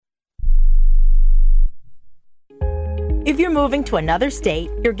If you're moving to another state,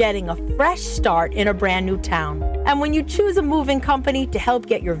 you're getting a fresh start in a brand new town. And when you choose a moving company to help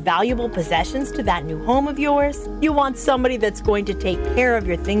get your valuable possessions to that new home of yours, you want somebody that's going to take care of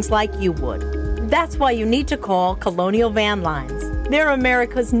your things like you would. That's why you need to call Colonial Van Lines. They're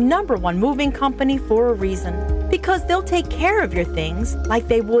America's #1 moving company for a reason. Because they'll take care of your things like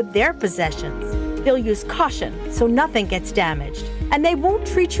they would their possessions. They'll use caution so nothing gets damaged. And they won't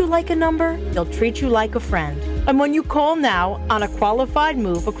treat you like a number, they'll treat you like a friend. And when you call now on a qualified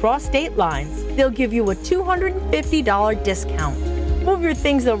move across state lines, they'll give you a $250 discount. Move your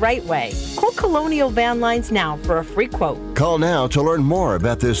things the right way. Call Colonial Van Lines now for a free quote. Call now to learn more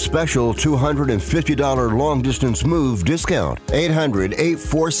about this special $250 long-distance move discount.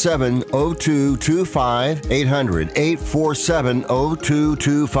 800-847-0225.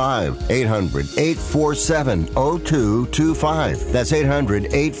 800-847-0225. 800-847-0225. That's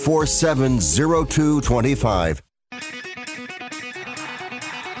 800-847-0225.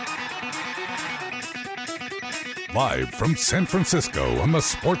 Live from San Francisco on the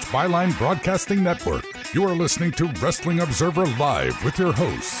Sports Byline Broadcasting Network, you are listening to Wrestling Observer Live with your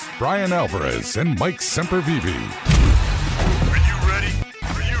hosts, Bryan Alvarez and Mike Sempervive. Are you ready?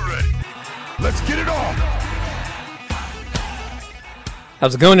 Are you ready? Let's get it on!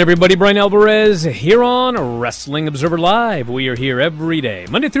 How's it going, everybody? Bryan Alvarez here on Wrestling Observer Live. We are here every day,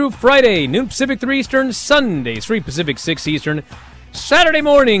 Monday through Friday, noon Pacific, 3 Eastern, Sundays, 3 Pacific, 6 Eastern, Saturday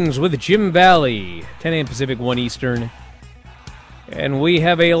mornings with Jim Valley, 10 a.m. Pacific, 1 Eastern. And we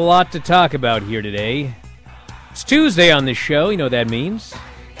have a lot to talk about here today. It's Tuesday on this show, you know what that means.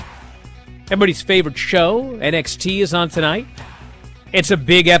 Everybody's favorite show, NXT, is on tonight. It's a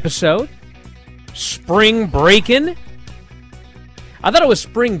big episode. Spring breakin'. I thought it was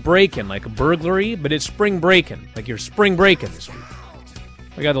spring breakin', like a burglary, but it's spring breakin', like you're spring breakin' this week.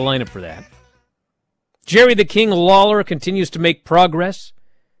 We got the lineup for that. Jerry the King Lawler continues to make progress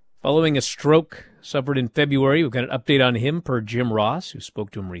following a stroke suffered in February. We've got an update on him per Jim Ross, who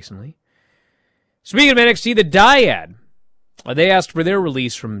spoke to him recently. Speaking of NXT, the Dyad, they asked for their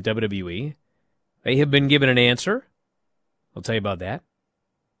release from WWE. They have been given an answer. I'll tell you about that.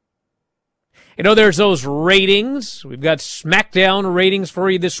 You know, there's those ratings. We've got SmackDown ratings for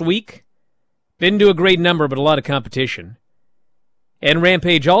you this week. Didn't do a great number, but a lot of competition. And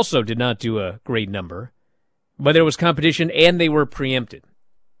Rampage also did not do a great number, but there was competition and they were preempted.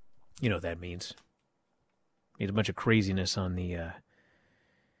 You know what that means. Made a bunch of craziness on the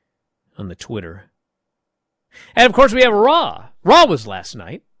Twitter. And of course we have Raw. Raw was last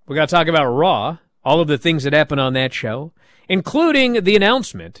night. We're going to talk about Raw, all of the things that happened on that show, including the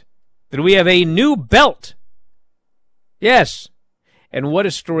announcement that we have a new belt. Yes. And what a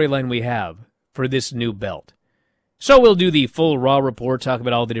storyline we have for this new belt. So we'll do the full Raw report, talk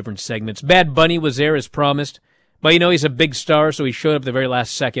about all the different segments. Bad Bunny was there as promised, but you know he's a big star, so he showed up at the very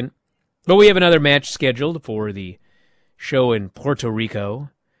last second. But we have another match scheduled for the show in Puerto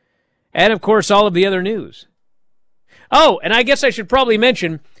Rico. And, of course, all of the other news. Oh, and I guess I should probably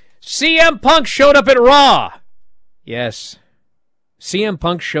mention, CM Punk showed up at Raw. Yes, CM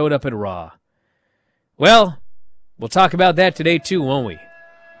Punk showed up at Raw. Well, we'll talk about that today, too, won't we?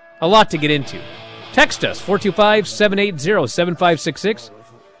 A lot to get into. Text us, 425-780-7566.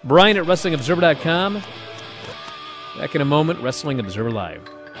 Bryan at WrestlingObserver.com. Back in a moment, Wrestling Observer Live.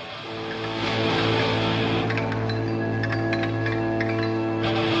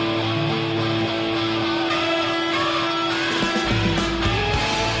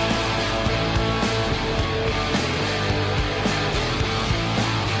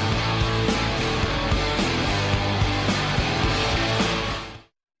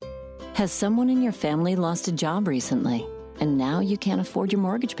 Has someone in your family lost a job recently, and now you can't afford your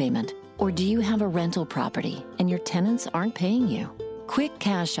mortgage payment? Or do you have a rental property and your tenants aren't paying you? Quick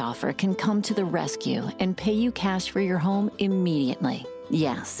Cash Offer can come to the rescue and pay you cash for your home immediately.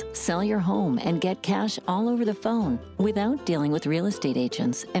 Yes, sell your home and get cash all over the phone without dealing with real estate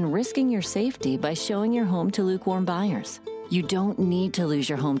agents and risking your safety by showing your home to lukewarm buyers. You don't need to lose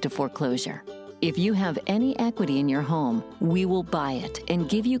your home to foreclosure. If you have any equity in your home, we will buy it and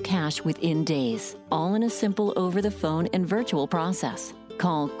give you cash within days, all in a simple over-the-phone and virtual process.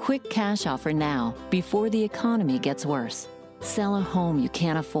 Call Quick Cash Offer now before the economy gets worse. Sell a home you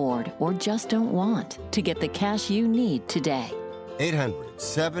can't afford or just don't want to get the cash you need today.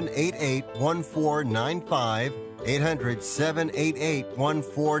 800-788-1495.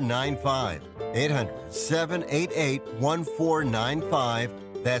 800-788-1495. 800-788-1495.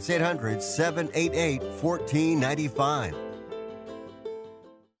 That's 800-788-1495.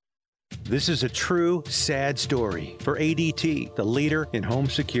 This is a true, sad story for ADT, the leader in home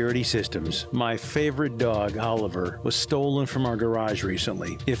security systems. My favorite dog, Oliver, was stolen from our garage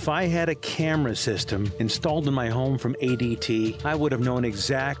recently. If I had a camera system installed in my home from ADT, I would have known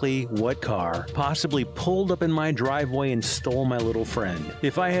exactly what car possibly pulled up in my driveway and stole my little friend.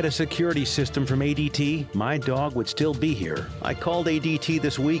 If I had a security system from ADT, my dog would still be here. I called ADT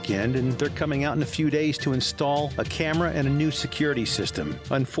this weekend, and they're coming out in a few days to install a camera and a new security system.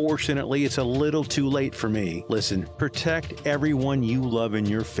 Unfortunately, it's a little too late for me. Listen, protect everyone you love in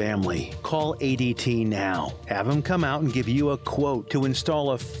your family. Call ADT now. Have them come out and give you a quote to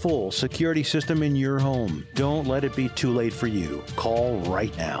install a full security system in your home. Don't let it be too late for you. Call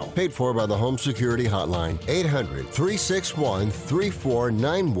right now. Paid for by the Home Security Hotline.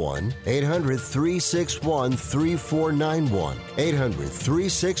 800-361-3491. 800-361-3491.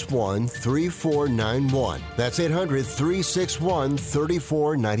 800-361-3491. That's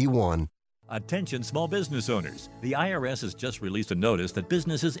 800-361-3491. Attention small business owners. The IRS has just released a notice that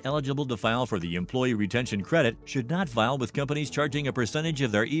businesses eligible to file for the Employee Retention Credit should not file with companies charging a percentage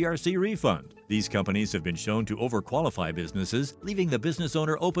of their ERC refund. These companies have been shown to overqualify businesses, leaving the business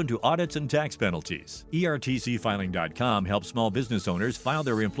owner open to audits and tax penalties. ERTCfiling.com helps small business owners file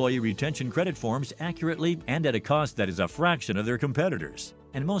their Employee Retention Credit forms accurately and at a cost that is a fraction of their competitors.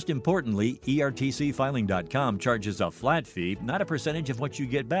 And most importantly, ERTCfiling.com charges a flat fee, not a percentage of what you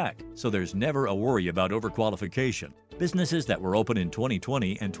get back, so there's never a worry about overqualification. Businesses that were open in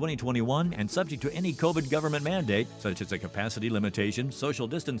 2020 and 2021 and subject to any COVID government mandate, such as a capacity limitation, social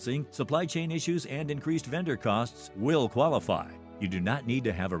distancing, supply chain issues, and increased vendor costs, will qualify. You do not need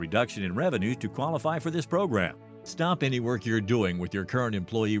to have a reduction in revenue to qualify for this program. Stop any work you're doing with your current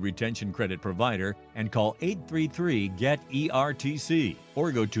Employee Retention Credit provider and call 833-GET-ERTC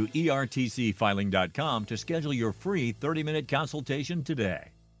or go to ERTCfiling.com to schedule your free 30-minute consultation today.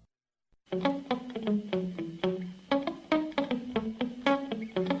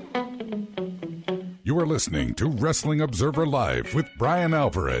 You are listening to Wrestling Observer Live with Bryan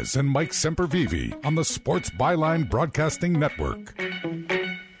Alvarez and Mike Sempervive on the Sports Byline Broadcasting Network.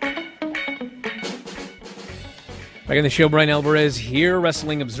 Back on the show, Bryan Alvarez here,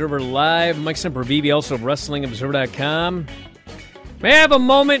 Wrestling Observer Live. Mike Sempervive, also of WrestlingObserver.com. May I have a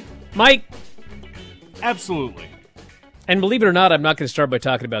moment, Mike? Absolutely. And believe it or not, I'm not going to start by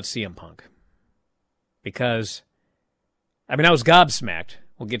talking about CM Punk. Because, I was gobsmacked.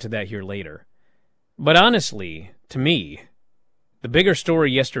 We'll get to that here later. But honestly, to me, the bigger story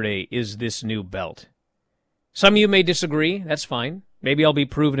yesterday is this new belt. Some of you may disagree. That's fine. Maybe I'll be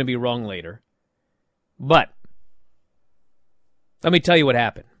proven to be wrong later. But let me tell you what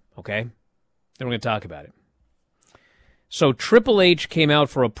happened, okay? Then we're going to talk about it. So Triple H came out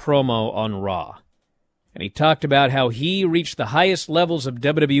for a promo on Raw, and he talked about how he reached the highest levels of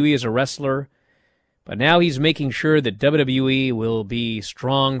WWE as a wrestler, but now he's making sure that WWE will be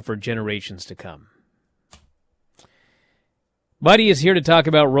strong for generations to come. Buddy is here to talk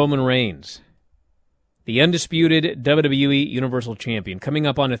about Roman Reigns, the undisputed WWE Universal Champion, coming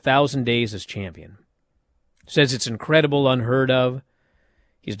up on 1,000 days as champion. Says it's incredible, unheard of.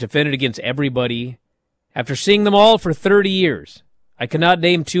 He's defended against everybody. After seeing them all for 30 years, I cannot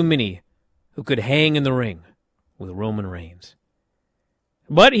name too many who could hang in the ring with Roman Reigns.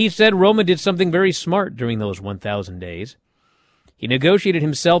 But he said Roman did something very smart during those 1,000 days. He negotiated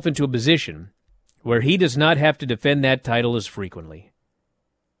himself into a position where he does not have to defend that title as frequently.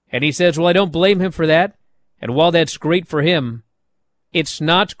 And he says, well, I don't blame him for that. And while that's great for him, it's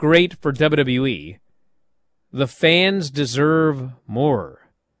not great for WWE. The fans deserve more.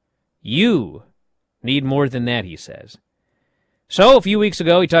 You need more than that, he says. So, a few weeks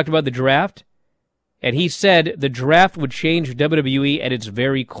ago, he talked about the draft, and he said the draft would change WWE at its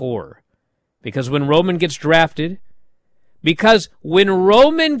very core. Because when Roman gets drafted,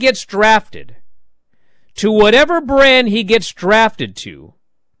 to whatever brand he gets drafted to,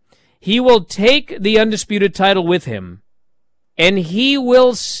 he will take the undisputed title with him, and he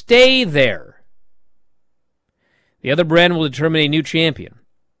will stay there. The other brand will determine a new champion.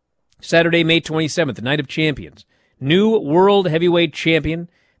 Saturday, May 27th, the Night of Champions. New World Heavyweight Champion.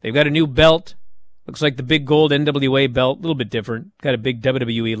 They've got a new belt. Looks like the big gold NWA belt. A little bit different. Got a big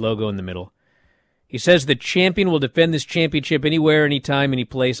WWE logo in the middle. He says the champion will defend this championship anywhere, anytime, any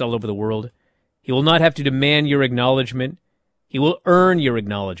place, all over the world. He will not have to demand your acknowledgement. He will earn your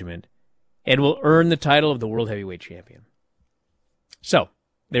acknowledgement and will earn the title of the World Heavyweight Champion. So,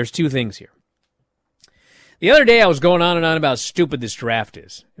 there's two things here. The other day I was going on and on about how stupid this draft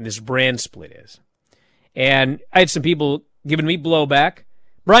is and this brand split is. And I had some people giving me blowback.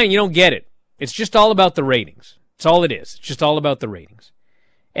 Bryan, you don't get it. It's just all about the ratings. It's all it is. It's just all about the ratings.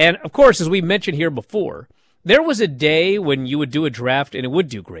 And, of course, as we mentioned here before, there was a day when you would do a draft and it would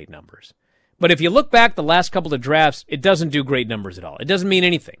do great numbers. But if you look back the last couple of drafts, it doesn't do great numbers at all. It doesn't mean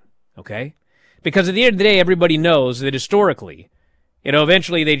anything, okay? Because at the end of the day, everybody knows that historically,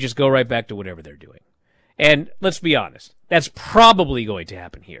 eventually they just go right back to whatever they're doing. And let's be honest, that's probably going to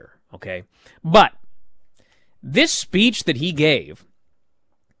happen here, okay? But this speech that he gave,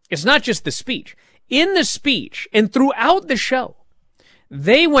 it's not just the speech. In the speech and throughout the show,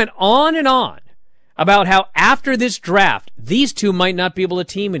 they went on and on about how after this draft, these two might not be able to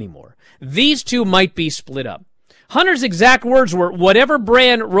team anymore. These two might be split up. Hunter's exact words were, whatever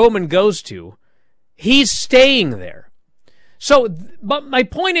brand Roman goes to, he's staying there. So, but my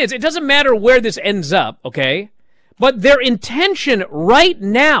point is, it doesn't matter where this ends up, okay? But their intention right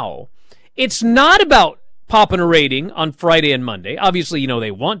now, it's not about popping a rating on Friday and Monday. Obviously,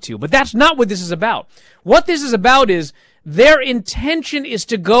 they want to, but that's not what this is about. What this is about is their intention is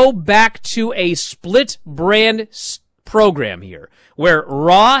to go back to a split brand program here, where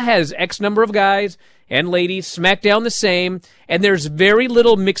Raw has X number of guys and ladies, SmackDown the same, and there's very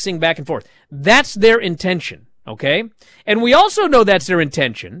little mixing back and forth. That's their intention, okay? And we also know that's their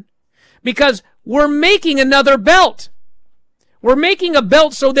intention because we're making another belt. We're making a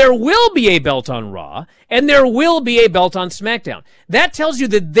belt so there will be a belt on Raw and there will be a belt on SmackDown. That tells you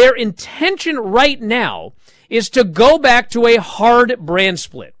that their intention right now is to go back to a hard brand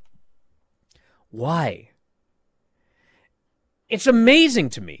split. Why? It's amazing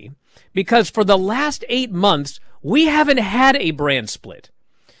to me because for the last 8 months, we haven't had a brand split.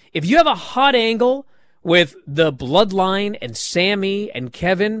 If you have a hot angle with the Bloodline and Sammy and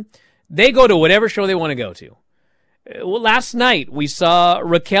Kevin, they go to whatever show they want to go to. Last night, we saw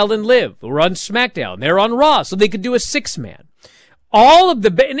Raquel and Liv, who were on SmackDown. They're on Raw, so they could do a 6-man. All of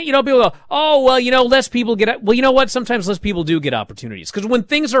the, people go, oh, well, less people get, well, you know what? Sometimes less people do get opportunities. Because when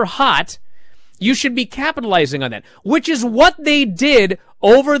things are hot, you should be capitalizing on that, which is what they did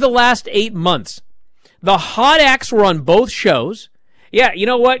over the last 8 months. The hot acts were on both shows. Yeah, you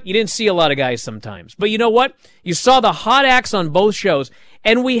know what? You didn't see a lot of guys sometimes. But you know what? You saw the hot acts on both shows,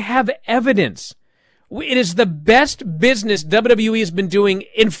 and we have evidence. It is the best business WWE has been doing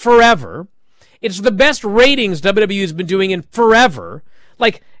in forever. It's the best ratings WWE has been doing in forever.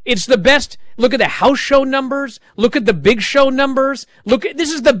 Like, it's the best. Look at the house show numbers. Look at the big show numbers. This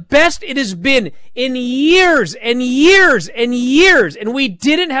is the best it has been in years and years and years. And we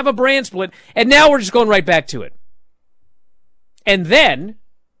didn't have a brand split. And now we're just going right back to it. And then,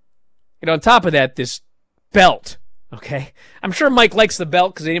 on top of that, this belt. Okay. I'm sure Mike likes the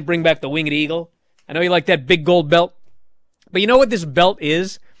belt because they didn't bring back the Winged Eagle. I know you like that big gold belt. But you know what this belt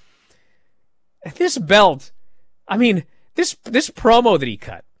is? This belt, this promo that he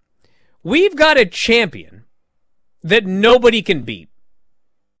cut. We've got a champion that nobody can beat.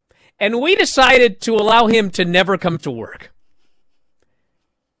 And we decided to allow him to never come to work.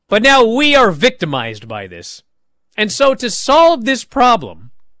 But now we are victimized by this. And so to solve this problem,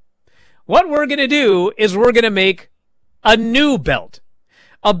 what we're going to do is we're going to make a new belt.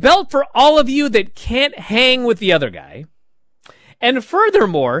 A belt for all of you that can't hang with the other guy. And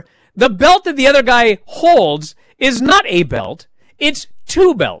furthermore, the belt that the other guy holds is not a belt. It's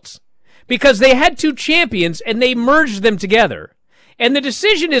 2 belts. Because they had 2 champions and they merged them together. And the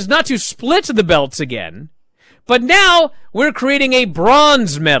decision is not to split the belts again. But now we're creating a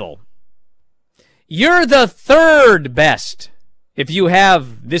bronze medal. You're the 3rd best if you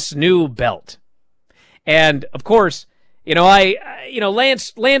have this new belt. And of course,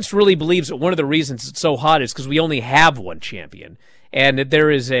 Lance really believes that one of the reasons it's so hot is because we only have one champion. And that there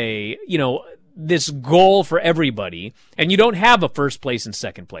is this goal for everybody, and you don't have a first place and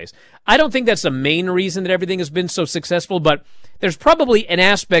second place. I don't think that's the main reason that everything has been so successful, but there's probably an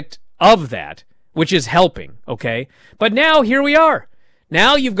aspect of that which is helping, okay? But now, here we are.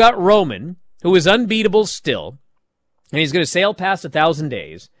 Now you've got Roman, who is unbeatable still, and he's going to sail past 1,000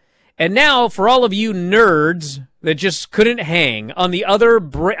 days. And now, for all of you nerds that just couldn't hang on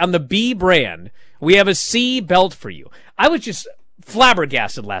on the B brand, we have a C belt for you. I was just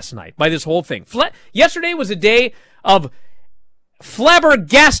flabbergasted last night by this whole thing. Yesterday was a day of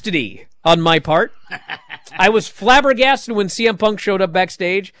flabbergastity on my part. I was flabbergasted when CM Punk showed up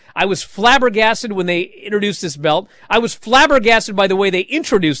backstage. I was flabbergasted when they introduced this belt. I was flabbergasted by the way they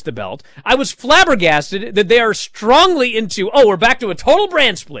introduced the belt. I was flabbergasted that they are strongly into, we're back to a total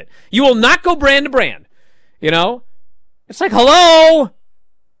brand split. You will not go brand to brand. It's like, hello?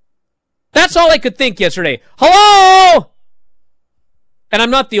 That's all I could think yesterday. Hello? And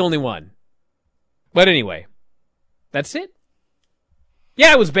I'm not the only one. But anyway, that's it.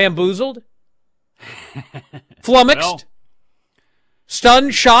 Yeah, I was bamboozled. Flummoxed.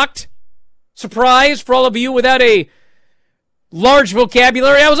 Stunned, shocked, surprised for all of you without a large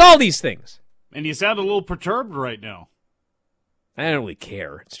vocabulary. I was all these things. And you sound a little perturbed right now. I don't really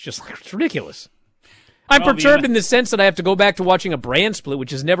care. It's just it's ridiculous. I'm perturbed in the sense that I have to go back to watching a brand split,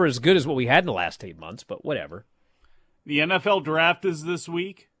 which is never as good as what we had in the last 8 months, but whatever. The NFL draft is this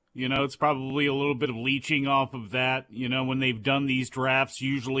week. You know, it's probably a little bit of leeching off of that. You know, when they've done these drafts,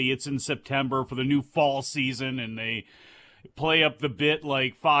 usually it's in September for the new fall season, and they play up the bit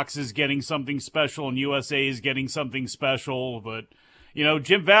like Fox is getting something special and USA is getting something special. But, you know,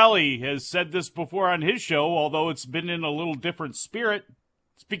 Jim Valley has said this before on his show, although it's been in a little different spirit.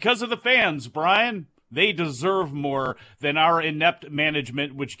 It's because of the fans, Brian. They deserve more than our inept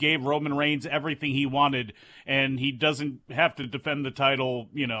management, which gave Roman Reigns everything he wanted, and he doesn't have to defend the title,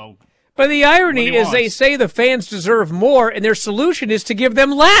 you know. But the irony is they say the fans deserve more, and their solution is to give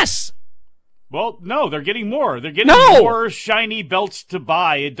them less. Well, no, they're getting more. They're getting more shiny belts to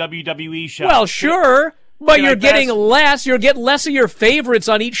buy at WWE shops. Well, sure, but you're getting less. You'll get less of your favorites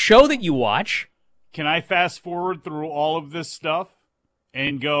on each show that you watch. Can I fast forward through all of this stuff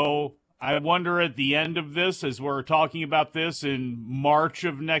and go, I wonder at the end of this, as we're talking about this in March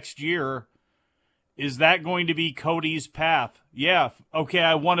of next year, is that going to be Cody's path? Yeah, okay,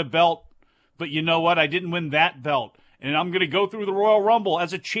 I won a belt, but you know what? I didn't win that belt. And I'm going to go through the Royal Rumble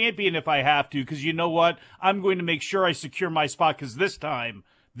as a champion if I have to, because you know what? I'm going to make sure I secure my spot, because this time,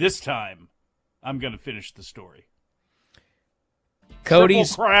 I'm going to finish the story.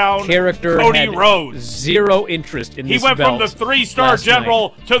 Cody's character Cody had Rhodes. Zero interest in this belt. He went from the 3-star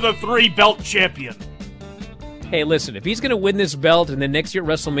general to the 3-belt champion. Hey, listen, if he's going to win this belt and then next year at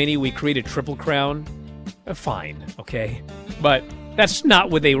WrestleMania we create a triple crown, fine, okay? But that's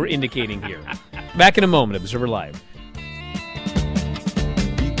not what they were indicating here. Back in a moment, Observer Live.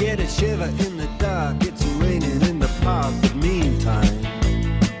 You get a shiver in the dark, it's raining in the park, but meantime,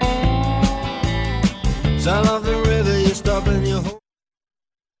 sound of the river, you stop and you hold.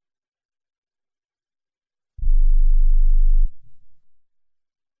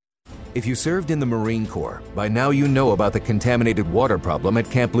 If you served in the Marine Corps, by now you know about the contaminated water problem at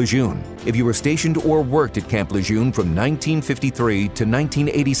Camp Lejeune. If you were stationed or worked at Camp Lejeune from 1953 to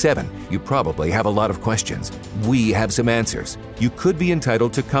 1987, you probably have a lot of questions. We have some answers. You could be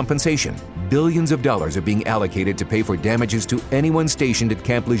entitled to compensation. Billions of dollars are being allocated to pay for damages to anyone stationed at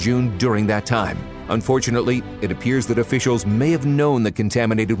Camp Lejeune during that time. Unfortunately, it appears that officials may have known the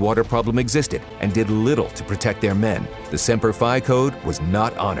contaminated water problem existed and did little to protect their men. The Sempervive code was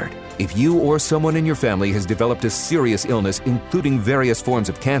not honored. If you or someone in your family has developed a serious illness, including various forms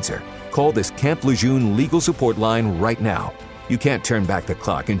of cancer, call this Camp Lejeune legal support line right now. You can't turn back the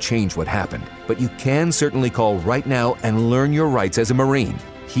clock and change what happened, but you can certainly call right now and learn your rights as a Marine.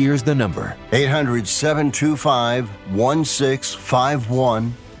 Here's the number.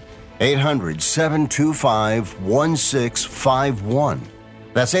 800-725-1651. 800-725-1651.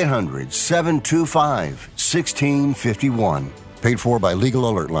 That's 800-725-1651. Paid for by Legal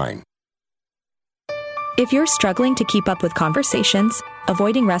Alert Line. If you're struggling to keep up with conversations,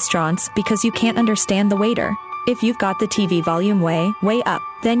 avoiding restaurants because you can't understand the waiter, if you've got the TV volume way up,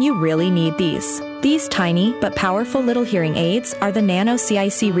 then you really need these. These tiny but powerful little hearing aids are the Nano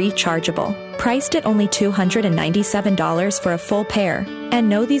CIC Rechargeable, priced at only $297 for a full pair. And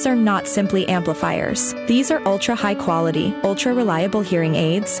no, these are not simply amplifiers. These are ultra high quality, ultra reliable hearing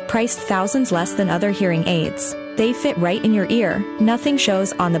aids, priced thousands less than other hearing aids. They fit right in your ear. Nothing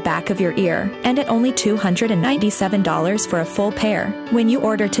shows on the back of your ear. And at only $297 for a full pair. When you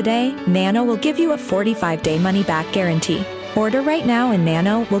order today, Nano will give you a 45-day money-back guarantee. Order right now and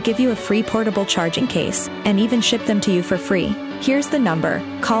Nano will give you a free portable charging case and even ship them to you for free. Here's the number.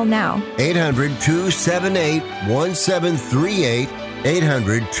 Call now. 800-278-1738.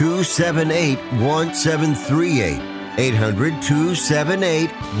 800-278-1738.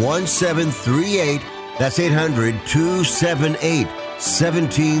 800-278-1738. That's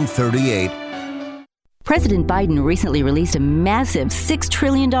 800-278-1738. President Biden recently released a massive $6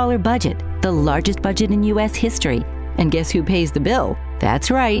 trillion budget, the largest budget in U.S. history. And guess who pays the bill? That's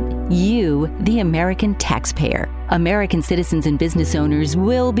right, you, the American taxpayer. American citizens and business owners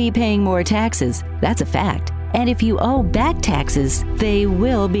will be paying more taxes. That's a fact. And if you owe back taxes, they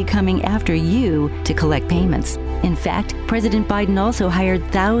will be coming after you to collect payments. In fact, President Biden also hired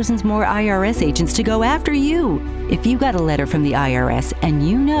thousands more IRS agents to go after you. If you got a letter from the IRS and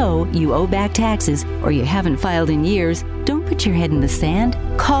you know you owe back taxes or you haven't filed in years, don't put your head in the sand.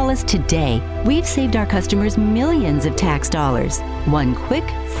 Call us today. We've saved our customers millions of tax dollars. One quick,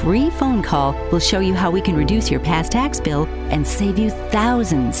 free phone call will show you how we can reduce your past tax bill and save you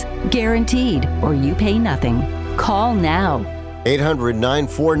thousands. Guaranteed, or you pay nothing. Call now.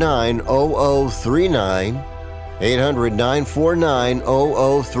 800-949-0039.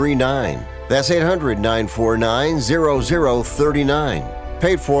 800-949-0039. That's 800-949-0039.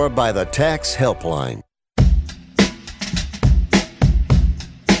 Paid for by the Tax Helpline.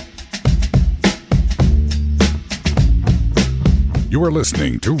 You are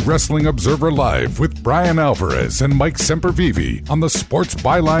listening to Wrestling Observer Live with Bryan Alvarez and Mike Sempervive on the Sports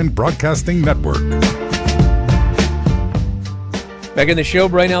Byline Broadcasting Network. Back in the show,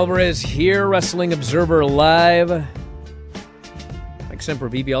 Bryan Alvarez here, Wrestling Observer Live. Mike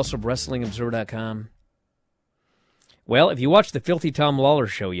Sempervive, also of WrestlingObserver.com. Well, if you watched the Filthy Tom Lawler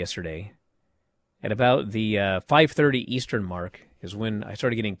show yesterday, at about the 5:30 Eastern mark is when I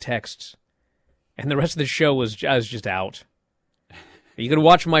started getting texts, and the rest of the show I was just out. You could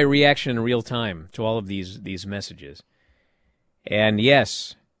watch my reaction in real time to all of these messages. And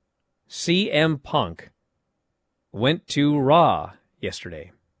yes, CM Punk went to Raw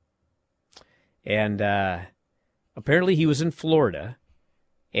yesterday. And apparently he was in Florida,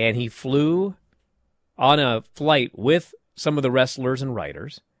 and he flew on a flight with some of the wrestlers and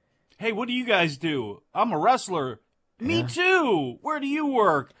writers. Hey, what do you guys do? I'm a wrestler. Me too. Where do you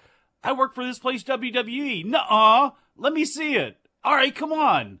work? I work for this place, WWE. Nuh-uh. Let me see it. All right, come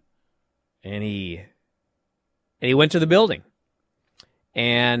on. And he went to the building.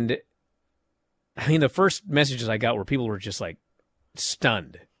 And I mean, the first messages I got were people were just like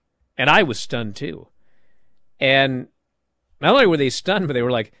stunned. And I was stunned too. And not only were they stunned, but they were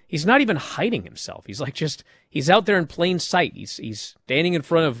like, he's not even hiding himself. He's like he's out there in plain sight. He's standing in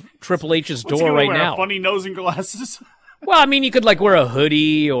front of Triple H's door right now. Funny nose and glasses. Well, I mean, you could like wear a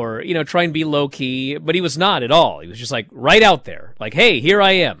hoodie or, try and be low key, but he was not at all. He was just like right out there. Like, hey, here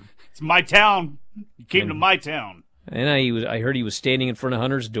I am. It's my town. You came to my town. And I heard he was standing in front of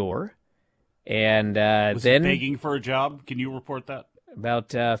Hunter's door. And was then he begging for a job? Can you report that?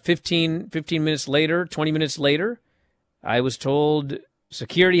 About 15 minutes later, 20 minutes later, I was told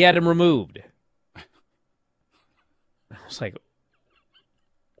security had him removed. I was like,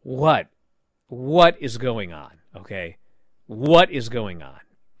 what? What is going on? Okay. What is going on?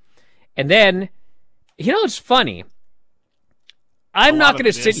 And then, it's funny. I'm not going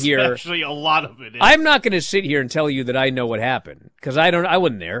to sit here. Actually, a lot of it is. I'm not going to sit here and tell you that I know what happened because I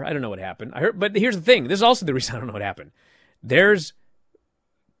wasn't there. I don't know what happened. But here's the thing. This is also the reason I don't know what happened. There's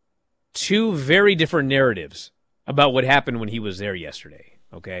two very different narratives about what happened when he was there yesterday.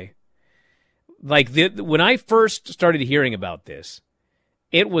 Okay. Like when I first started hearing about this,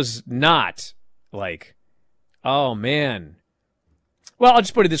 it was not like, oh man. Well, I'll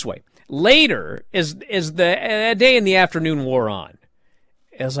just put it this way. Later, as the day in the afternoon wore on,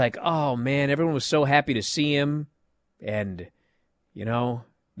 it was like, oh man, everyone was so happy to see him, and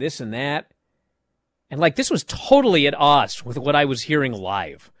this and that, and like this was totally at odds with what I was hearing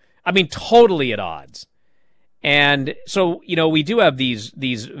live. I mean, totally at odds. And so we do have these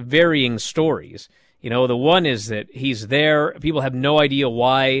varying stories. The one is that he's there. People have no idea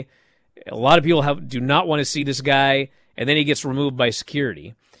why. A lot of people do not want to see this guy, and then he gets removed by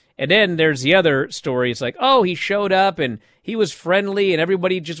security. And then there's the other story. It's like, oh, he showed up, and he was friendly, and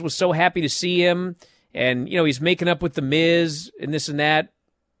everybody just was so happy to see him. And, he's making up with The Miz and this and that.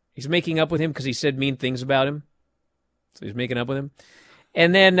 He's making up with him because he said mean things about him. So he's making up with him.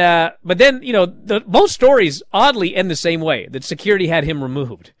 And then, but then, both stories oddly end the same way, that security had him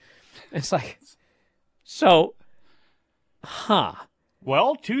removed. It's like, so,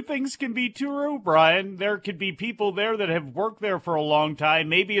 Well, two things can be true, Brian. There could be people there that have worked there for a long time,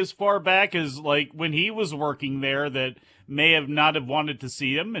 maybe as far back as like when he was working there, that may have not have wanted to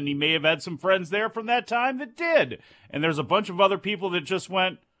see him, and he may have had some friends there from that time that did. And there's a bunch of other people that just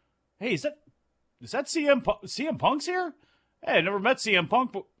went, hey, is that CM Punk's here? Hey, I never met CM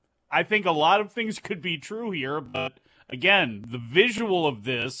Punk, but I think a lot of things could be true here. But again, the visual of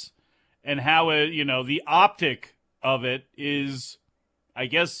this and how the optic of it is, I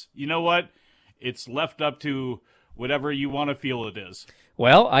guess, you know what? It's left up to whatever you want to feel it is.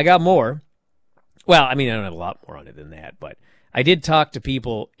 Well, I got more. Well, I mean, I don't have a lot more on it than that, but I did talk to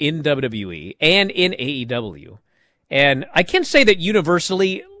people in WWE and in AEW, and I can say that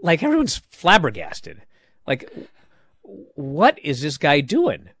universally, like, everyone's flabbergasted. Like, what is this guy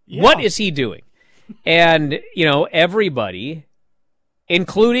doing? Yeah. What is he doing? And, everybody,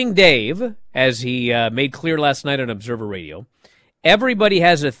 including Dave, as he made clear last night on Observer Radio, everybody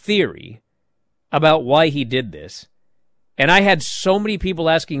has a theory about why he did this. And I had so many people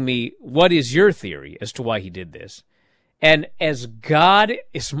asking me, what is your theory as to why he did this? And as God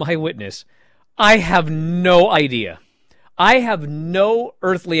is my witness, I have no idea. I have no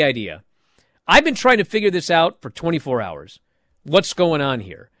earthly idea. I've been trying to figure this out for 24 hours. what's going on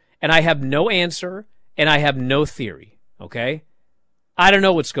here. And I have no answer, and I have no theory, okay? I don't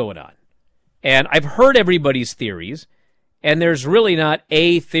know what's going on. And I've heard everybody's theories, and there's really not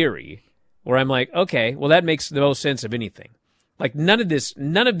a theory where I'm like, okay, well, that makes the most sense of anything. Like, none of this,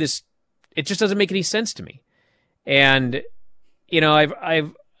 it just doesn't make any sense to me. And, you know, I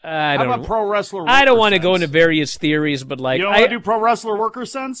don't How about pro wrestler worker I don't want to sense? go into various theories, but like, You don't want to do pro wrestler worker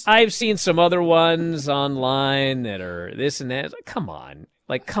sense? I've seen some other ones online that are this and that. It's like, come on.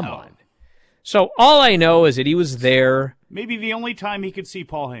 Come on. So all I know is that he was there. Maybe the only time he could see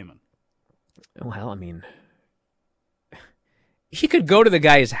Paul Heyman. Well, I mean, he could go to the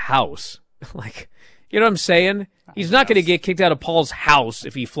guy's house. Like, you know what I'm saying? He's not going to get kicked out of Paul's house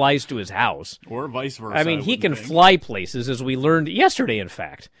if he flies to his house. Or vice versa. I mean, he can think. fly places, as we learned yesterday, in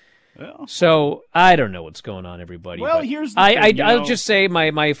fact. Yeah. So I don't know what's going on, everybody. Well, but here's the thing, I'll just say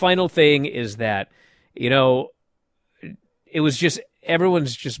my final thing is that, you know, it was just,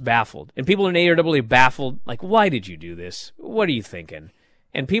 everyone's just baffled. And people in AEW are baffled. Like, why did you do this? What are you thinking?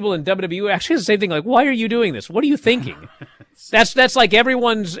 And people in WWE actually the same thing. Like, why are you doing this? What are you thinking? That's like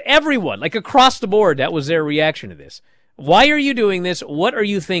everyone, like across the board, that was their reaction to this. Why are you doing this? What are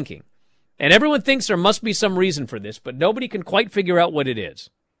you thinking? And everyone thinks there must be some reason for this, but nobody can quite figure out what it is.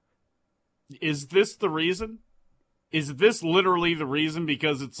 Is this the reason? Is this literally the reason?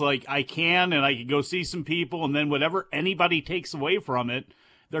 Because it's like, I can go see some people, and then whatever anybody takes away from it,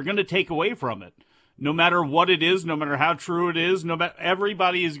 they're going to take away from it. No matter what it is, no matter how true it is,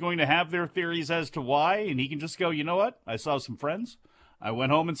 everybody is going to have their theories as to why, and he can just go, you know what? I saw some friends. I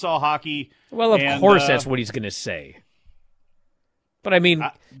went home and saw hockey. Well, of course that's what he's going to say. But I mean,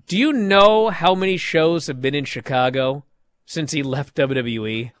 do you know how many shows have been in Chicago since he left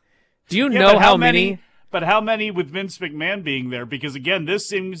WWE? Do you know how many? But how many with Vince McMahon being there? Because, again, this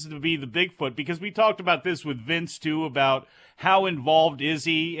seems to be the Bigfoot. Because we talked about this with Vince, too, about how involved is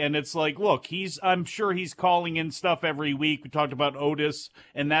he? And it's like, look, I'm sure he's calling in stuff every week. We talked about Otis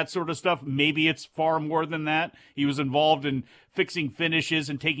and that sort of stuff. Maybe it's far more than that. He was involved in fixing finishes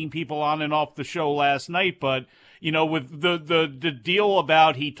and taking people on and off the show last night. But, you know, with the deal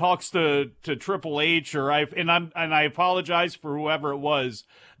about he talks to Triple H, I apologize for whoever it was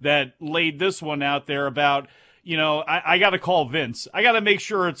that laid this one out there about, you know, I got to call Vince. I got to make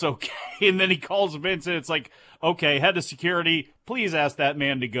sure it's okay. And then he calls Vince, and it's like, okay, head of security, please ask that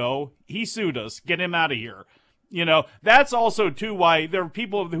man to go. He sued us. Get him out of here. You know, that's also, too, why there are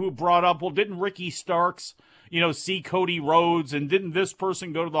people who brought up, well, didn't Ricky Starks, you know, see Cody Rhodes, and didn't this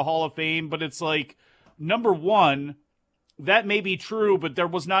person go to the Hall of Fame? But it's like, number one, that may be true, but there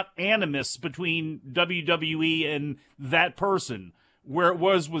was not animus between WWE and that person where it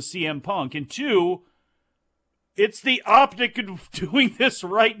was with CM Punk. And two, it's the optic of doing this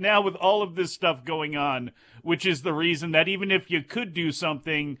right now with all of this stuff going on, which is the reason that even if you could do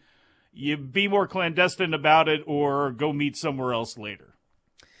something, you be more clandestine about it or go meet somewhere else later.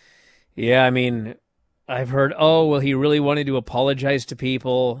 Yeah, I mean, I've heard, oh, well, he really wanted to apologize to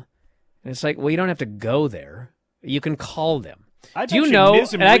people. And it's like, well, you don't have to go there. You can call them. Do you know,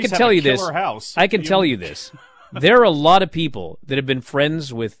 and I can tell you this, I can tell you this. There are a lot of people that have been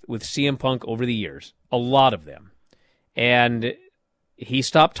friends with CM Punk over the years, a lot of them. And he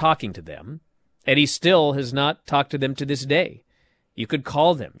stopped talking to them, and he still has not talked to them to this day. You could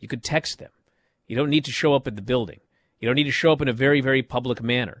call them. You could text them. You don't need to show up at the building. You don't need to show up in a very, very public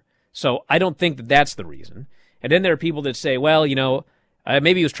manner. So I don't think that that's the reason. And then there are people that say, well, you know,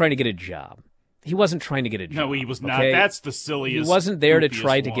 maybe he was trying to get a job. He wasn't trying to get a job. No, he was not. Okay? That's the silliest. He wasn't there to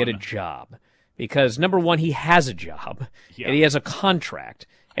try to one. get a job. Because, number one, he has a job, and he has a contract,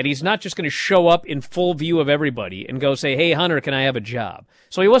 and he's not just going to show up in full view of everybody and go say, hey, Hunter, can I have a job?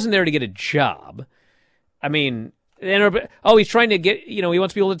 So he wasn't there to get a job. I mean, he's trying to get, you know, he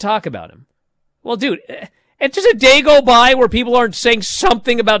wants people to talk about him. Well, dude, and just a day go by where people aren't saying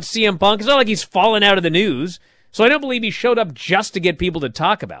something about CM Punk. It's not like he's fallen out of the news. So I don't believe he showed up just to get people to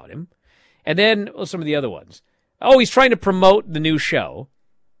talk about him. And then, well, some of the other ones. Oh, he's trying to promote the new show.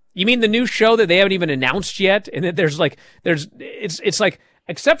 You mean the new show that they haven't even announced yet? And that it's like,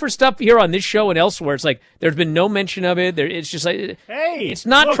 except for stuff here on this show and elsewhere, it's like, there's been no mention of it. It's just like, hey, it's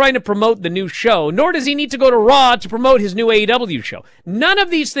not trying to promote the new show, nor does he need to go to Raw to promote his new AEW show. None of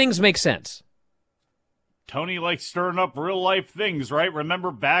these things make sense. Tony likes stirring up real life things, right? Remember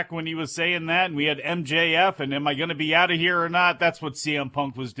back when he was saying that and we had MJF and am I going to be out of here or not? That's what CM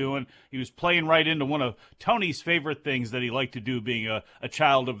Punk was doing. He was playing right into one of Tony's favorite things that he liked to do, being a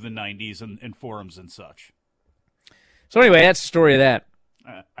child of the 90s and forums and such. So anyway, that's the story of that.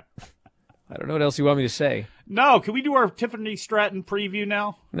 I don't know what else you want me to say. No, can we do our Tiffany Stratton preview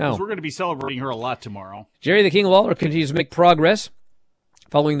now? No. Because we're going to be celebrating her a lot tomorrow. Jerry the King Lawler continues to make progress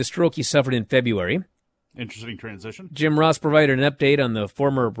following the stroke he suffered in February. Interesting transition. Jim Ross provided an update on the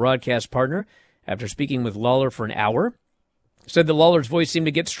former broadcast partner after speaking with Lawler for an hour. Said that Lawler's voice seemed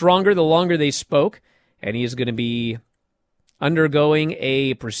to get stronger the longer they spoke, and he is going to be undergoing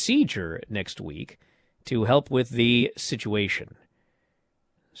a procedure next week to help with the situation.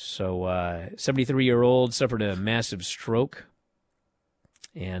 So, 73-year-old suffered a massive stroke,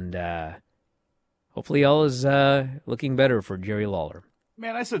 and hopefully all is looking better for Jerry Lawler.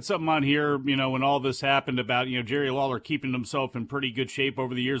 Man, I said something on here, when all this happened about, Jerry Lawler keeping himself in pretty good shape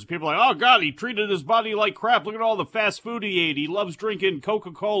over the years. People are like, oh, God, he treated his body like crap. Look at all the fast food he ate. He loves drinking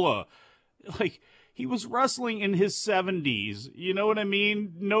Coca-Cola. Like, he was wrestling in his 70s. You know what I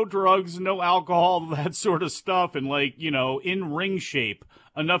mean? No drugs, no alcohol, that sort of stuff. And, in ring shape,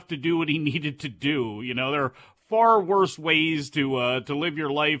 enough to do what he needed to do. There are far worse ways to live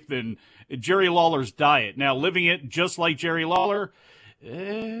your life than Jerry Lawler's diet. Now, living it just like Jerry Lawler,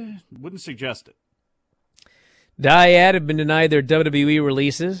 wouldn't suggest it. Dyad have been denied their WWE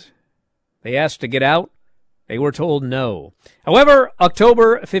releases. They asked to get out. They were told no. However,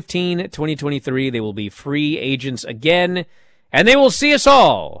 October 15, 2023, they will be free agents again, and they will see us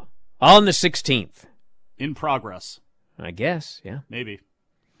all on the 16th. In progress. I guess, yeah. Maybe.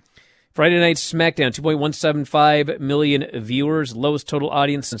 Friday Night SmackDown, 2.175 million viewers, lowest total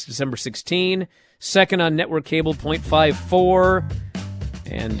audience since December 16. Second on network cable, 0.54.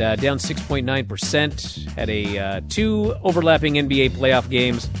 And down 6.9%. Had a 2 overlapping NBA playoff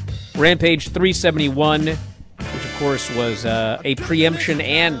games. Rampage 371, which of course was a preemption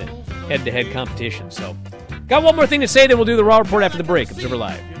and head-to-head competition. So, got one more thing to say, then we'll do the Raw Report after the break. Observer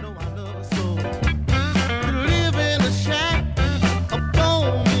Live.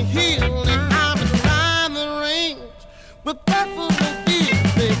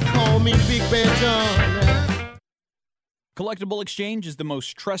 Collectible Exchange is the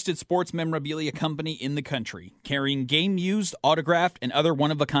most trusted sports memorabilia company in the country, carrying game-used, autographed, and other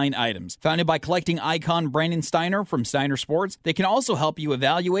one-of-a-kind items. Founded by collecting icon Brandon Steiner from Steiner Sports, they can also help you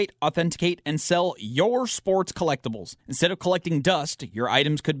evaluate, authenticate, and sell your sports collectibles. Instead of collecting dust, your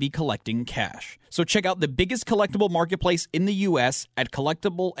items could be collecting cash. So check out the biggest collectible marketplace in the U.S. at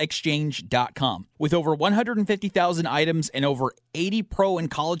collectibleexchange.com. With over 150,000 items and over 80 pro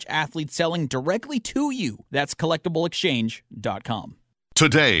and college athletes selling directly to you, that's collectibleexchange.com.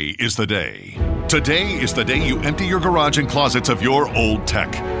 Today is the day. Today is the day you empty your garage and closets of your old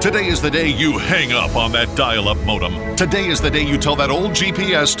tech. Today is the day you hang up on that dial-up modem. Today is the day you tell that old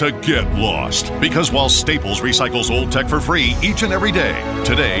GPS to get lost. Because while Staples recycles old tech for free each and every day,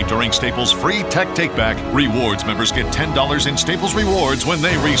 today, during Staples' free Tech Take Back, Rewards members get $10 in Staples Rewards when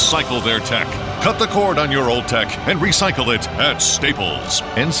they recycle their tech. Cut the cord on your old tech and recycle it at Staples.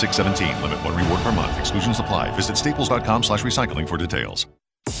 N617. Limit 1 reward per month. Exclusions apply. Visit staples.com/recycling for details.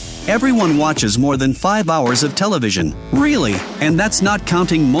 Everyone watches more than 5 hours of television. Really? And that's not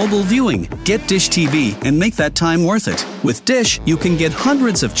counting mobile viewing. Get Dish TV and make that time worth it. With Dish, you can get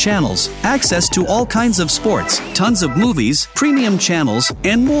hundreds of channels, access to all kinds of sports, tons of movies, premium channels,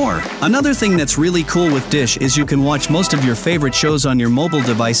 and more. Another thing that's really cool with Dish is you can watch most of your favorite shows on your mobile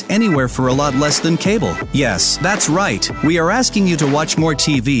device anywhere for a lot less than cable. Yes, that's right. We are asking you to watch more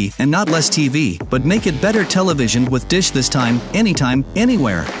TV and not less TV, but make it better television with Dish this time, anytime,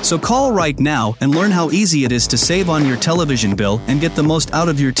 anywhere. So call right now and learn how easy it is to save on your television bill and get the most out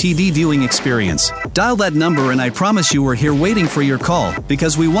of your TV viewing experience. Dial that number and I promise you we're here waiting for your call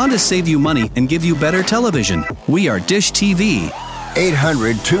because we want to save you money and give you better television. We are Dish TV.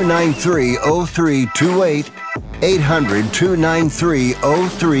 800-293-0328.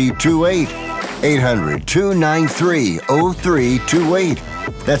 800-293-0328. 800-293-0328.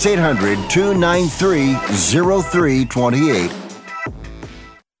 That's 800-293-0328.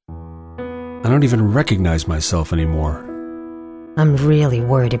 I don't even recognize myself anymore. I'm really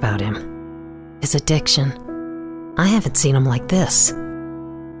worried about him. His addiction. I haven't seen him like this.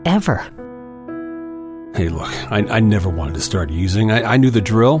 Ever. Hey, look, I never wanted to start using. I knew the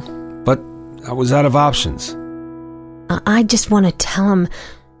drill, but I was out of options. I just want to tell him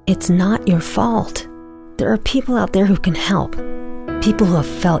it's not your fault. There are people out there who can help. People who have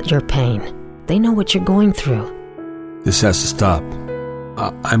felt your pain. They know what you're going through. This has to stop.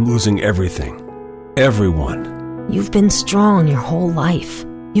 I'm losing everything. Everyone. You've been strong your whole life.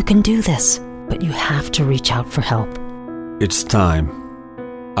 You can do this, but you have to reach out for help. It's time.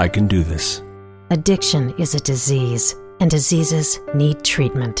 I can do this. Addiction is a disease, and diseases need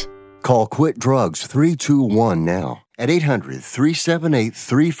treatment. Call Quit Drugs 321 now at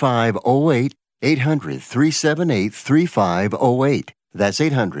 800-378-3508. 800-378-3508. That's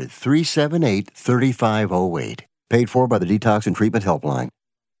 800-378-3508. Paid for by the Detox and Treatment Helpline.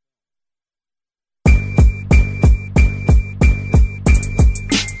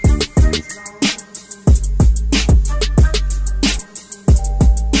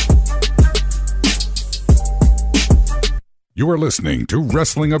 You are listening to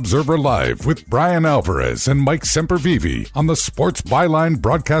Wrestling Observer Live with Bryan Alvarez and Mike Sempervive on the Sports Byline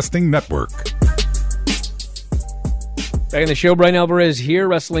Broadcasting Network. Back in the show, Bryan Alvarez here,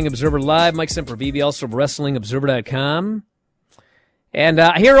 Wrestling Observer Live. Mike Sempervive, also of WrestlingObserver.com. And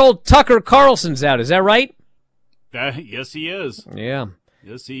I hear old Tucker Carlson's out. Is that right? Yes, he is. Yeah.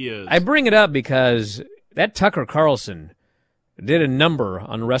 Yes, he is. I bring it up because that Tucker Carlson did a number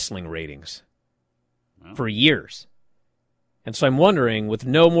on wrestling ratings for years. And so I'm wondering, with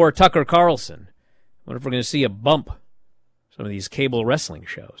no more Tucker Carlson, I wonder if we're going to see a bump some of these cable wrestling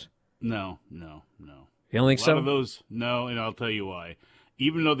shows. No. You don't think so? A lot of those, no, and I'll tell you why.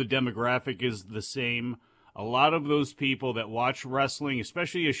 Even though the demographic is the same, a lot of those people that watch wrestling,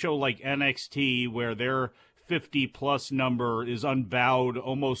 especially a show like NXT, where their 50-plus number is unbowed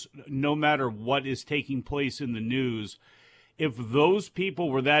almost no matter what is taking place in the news, if those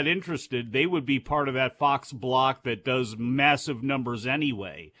people were that interested, they would be part of that Fox block that does massive numbers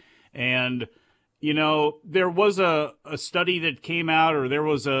anyway. And, you know, there was a study that came out, or there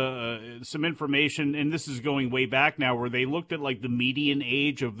was some information, and this is going way back now, where they looked at, like, the median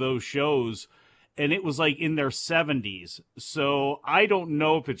age of those shows, and it was, like, in their 70s. So I don't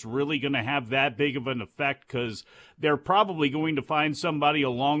know if it's really going to have that big of an effect, because they're probably going to find somebody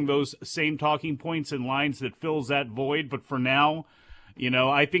along those same talking points and lines that fills that void. But for now, you know,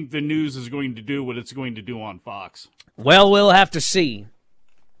 I think the news is going to do what it's going to do on Fox. Well, we'll have to see.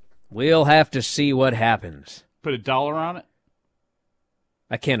 We'll have to see what happens. Put $1 on it?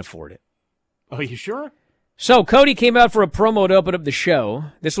 I can't afford it. Oh, you sure? So, Cody came out for a promo to open up the show.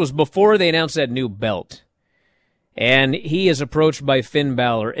 This was before they announced that new belt. And he is approached by Finn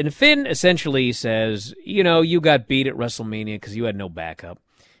Balor. And Finn essentially says, you know, you got beat at WrestleMania because you had no backup.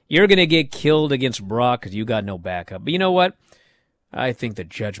 You're going to get killed against Brock because you got no backup. But you know what? I think the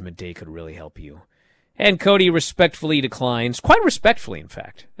Judgment Day could really help you. And Cody respectfully declines. Quite respectfully, in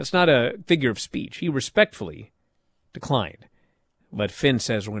fact. That's not a figure of speech. He respectfully declined. But Finn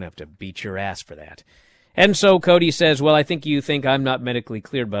says, we're going to have to beat your ass for that. And so Cody says, well, I think you think I'm not medically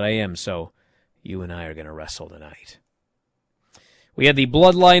cleared, but I am, so you and I are going to wrestle tonight. We had the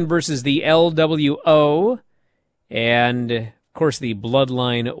Bloodline versus the LWO, and, of course, the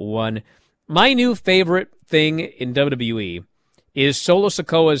Bloodline won. My new favorite thing in WWE is Solo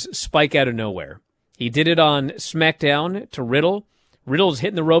Sikoa's spike out of nowhere. He did it on SmackDown to Riddle. Riddle's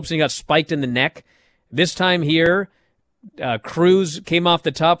hitting the ropes, and he got spiked in the neck. This time here, Cruz came off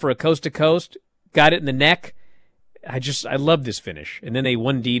the top for a coast-to-coast, got it in the neck. I love this finish. And then they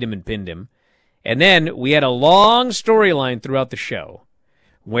 1D'd him and pinned him. And then we had a long storyline throughout the show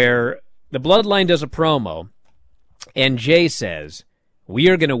where the Bloodline does a promo, and Jay says, we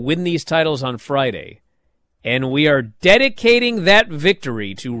are going to win these titles on Friday, and we are dedicating that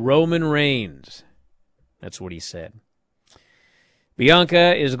victory to Roman Reigns. That's what he said.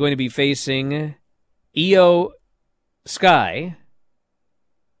 Bianca is going to be facing Io Sky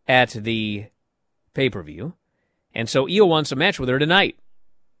at the pay-per-view. And so Io wants a match with her tonight.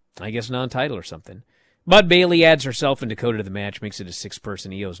 I guess non-title or something. But Bayley adds herself and Dakota to the match, makes it a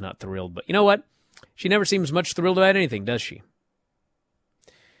 6-person. Io's not thrilled. But you know what? She never seems much thrilled about anything, does she?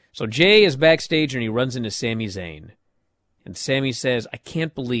 So Jay is backstage and he runs into Sami Zayn. And Sami says, I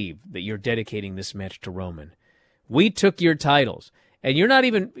can't believe that you're dedicating this match to Roman. We took your titles. And you're not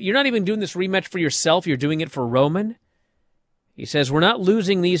even doing this rematch for yourself. You're doing it for Roman. He says, we're not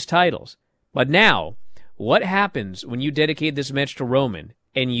losing these titles. But now, what happens when you dedicate this match to Roman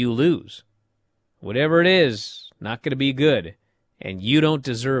and you lose? Whatever it is, not going to be good. And you don't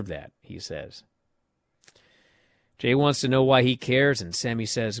deserve that, he says. Jay wants to know why he cares, and Sami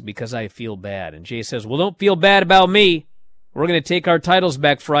says, because I feel bad. And Jay says, well, don't feel bad about me. We're going to take our titles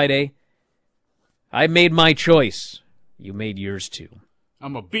back Friday. I made my choice. You made yours too.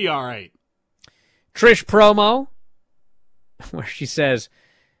 I'm going to be all right. Trish promo, where she says,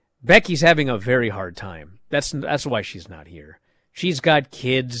 Becky's having a very hard time. That's why she's not here. She's got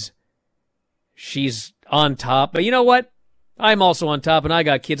kids. She's on top. But you know what? I'm also on top, and I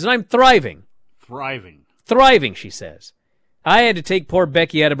got kids, and I'm thriving. Thriving, she says. I had to take poor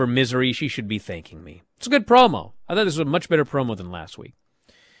Becky out of her misery. She should be thanking me. It's a good promo. I thought this was a much better promo than last week.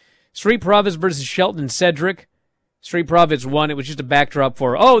 Street Profits versus Shelton and Cedric. Street Profits won. It was just a backdrop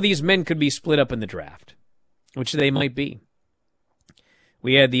for, these men could be split up in the draft, which they might be.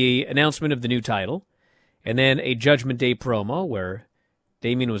 We had the announcement of the new title, and then a Judgment Day promo where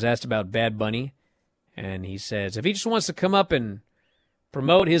Damian was asked about Bad Bunny, and he says if he just wants to come up and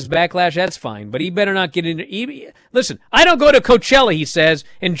promote his Backlash, that's fine, but he better not get into... Listen, I don't go to Coachella, he says,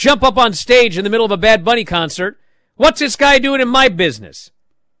 and jump up on stage in the middle of a Bad Bunny concert. What's this guy doing in my business?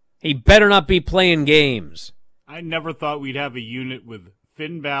 He better not be playing games. I never thought we'd have a unit with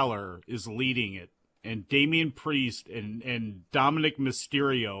Finn Balor is leading it, and Damian Priest and Dominic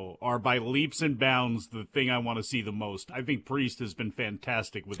Mysterio are by leaps and bounds the thing I want to see the most. I think Priest has been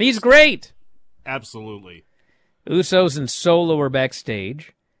fantastic with He's great. Absolutely. Usos and Solo are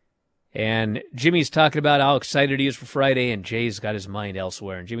backstage, and Jimmy's talking about how excited he is for Friday, and Jay's got his mind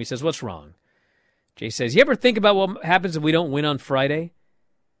elsewhere, and Jimmy says, what's wrong? Jay says, you ever think about what happens if we don't win on Friday?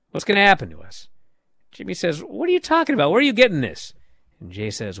 What's going to happen to us? Jimmy says, what are you talking about? Where are you getting this? And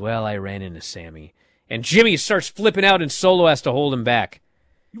Jay says, well, I ran into Sammy. And Jimmy starts flipping out, and Solo has to hold him back.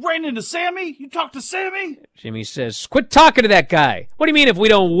 You ran into Sammy? You talked to Sammy? Jimmy says, quit talking to that guy. What do you mean if we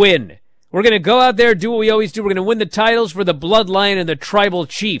don't win? We're going to go out there, do what we always do. We're going to win the titles for the Bloodline and the Tribal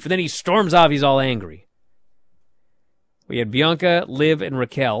Chief. And then he storms off. He's all angry. We had Bianca, Liv, and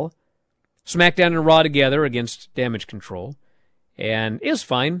Raquel SmackDown and Raw together against Damage Control. And it was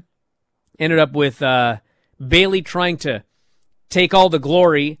fine. Ended up with Bayley trying to take all the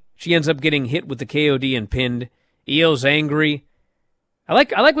glory. She ends up getting hit with the KOD and pinned. Io's angry. I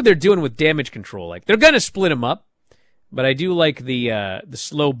like what they're doing with Damage Control. Like, they're going to split them up, but I do like the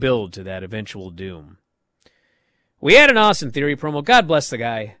slow build to that eventual doom. We had an Austin Theory promo. God bless the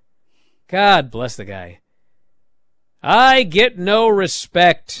guy. God bless the guy. I get no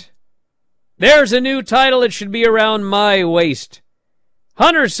respect. There's a new title. It should be around my waist.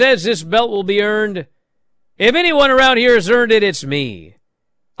 Hunter says this belt will be earned. If anyone around here has earned it, it's me.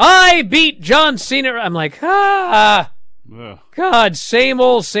 I beat John Cena. I'm like, God, same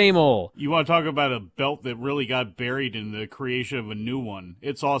old, same old. You want to talk about a belt that really got buried in the creation of a new one?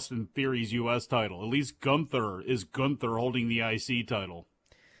 It's Austin Theory's U.S. title. At least Gunther is Gunther holding the IC title.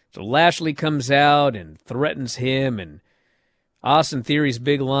 So Lashley comes out and threatens him, and Austin Theory's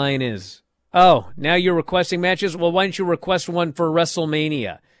big line is, oh, now you're requesting matches? Well, why don't you request one for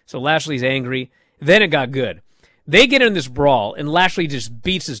WrestleMania? So Lashley's angry. Then it got good. They get in this brawl, and Lashley just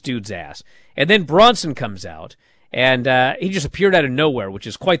beats this dude's ass. And then Bronson comes out, and he just appeared out of nowhere, which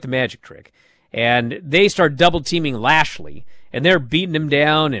is quite the magic trick. And they start double-teaming Lashley, and they're beating him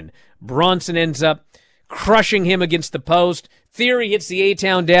down, and Bronson ends up crushing him against the post. Theory hits the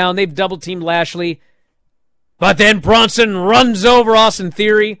A-Town down. They've double-teamed Lashley. But then Bronson runs over Austin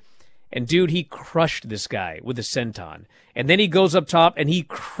Theory, and dude, he crushed this guy with a senton. And then he goes up top, and he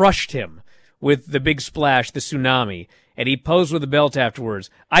crushed him with the big splash, the tsunami, and he posed with the belt afterwards.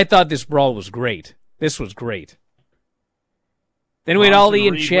 I thought this brawl was great. This was great. Then we had Ollie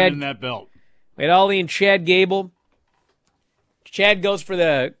and Chad. That belt. We had Ollie and Chad Gable. Chad goes for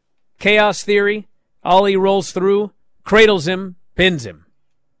the Chaos Theory. Ollie rolls through, cradles him, pins him.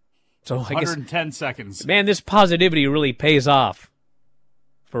 So I 110 guess, seconds. Man, this positivity really pays off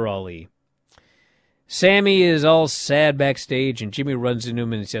for Ollie. Sammy is all sad backstage, and Jimmy runs into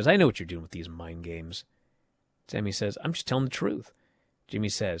him and he says, I know what you're doing with these mind games. Sammy says, I'm just telling the truth. Jimmy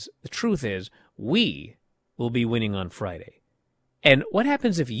says, the truth is, we will be winning on Friday. And what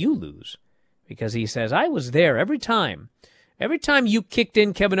happens if you lose? Because he says, I was there every time. Every time you kicked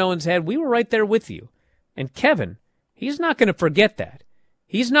in Kevin Owens' head, we were right there with you. And Kevin, he's not going to forget that.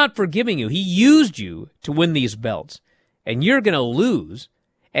 He's not forgiving you. He used you to win these belts. And you're going to lose,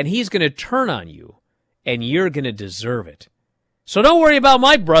 and he's going to turn on you. And you're going to deserve it. So don't worry about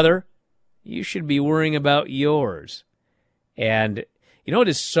my brother. You should be worrying about yours. And you know what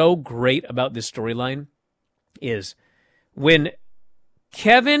is so great about this storyline is when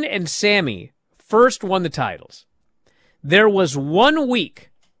Kevin and Sammy first won the titles, there was 1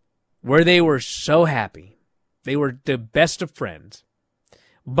 week where they were so happy. They were the best of friends.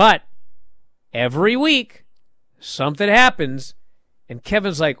 But every week, something happens. And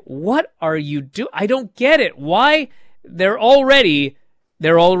Kevin's like, what are you doing? I don't get it. Why? They're already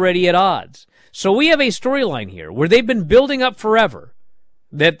at odds. So we have a storyline here where they've been building up forever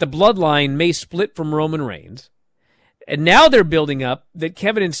that the bloodline may split from Roman Reigns. And now they're building up that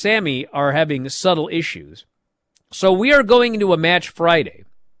Kevin and Sammy are having subtle issues. So we are going into a match Friday.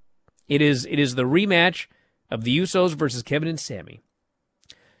 It is the rematch of the Usos versus Kevin and Sammy.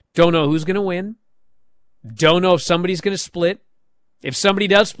 Don't know who's going to win. Don't know if somebody's going to split. If somebody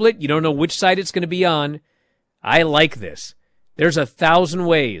does split, you don't know which side it's going to be on. I like this. There's 1,000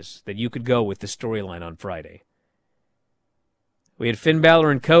 ways that you could go with the storyline on Friday. We had Finn Balor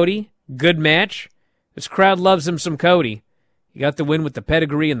and Cody. Good match. This crowd loves him some Cody. He got the win with the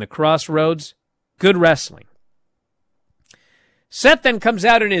pedigree and the crossroads. Good wrestling. Seth then comes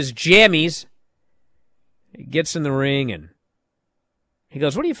out in his jammies. He gets in the ring and he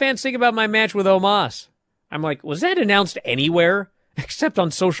goes, "What do you fans think about my match with Omos?" I'm like, was that announced anywhere except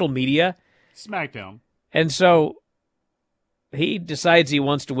on social media? SmackDown. And so he decides he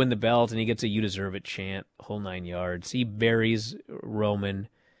wants to win the belt, and he gets a "You deserve it" chant, whole 9 yards. He buries Roman.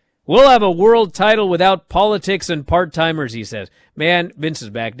 "We'll have a world title without politics and part-timers," he says. Man, Vince is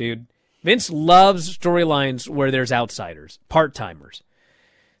back, dude. Vince loves storylines where there's outsiders, part-timers.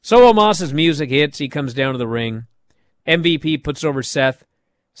 So Omos's music hits. He comes down to the ring. MVP puts over Seth,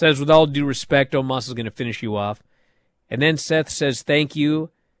 says, "With all due respect, Omos is going to finish you off." And then Seth says, "Thank you.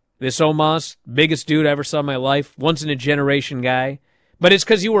 This Omos, biggest dude I ever saw in my life, once-in-a-generation guy. But it's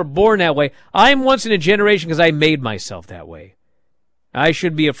because you were born that way. I'm once in a generation because I made myself that way. I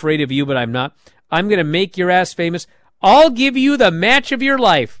should be afraid of you, but I'm not. I'm going to make your ass famous. I'll give you the match of your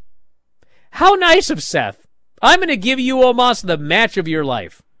life." How nice of Seth. I'm going to give you, Omos, the match of your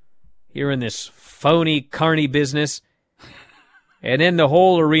life. Here in this phony carny business. And then the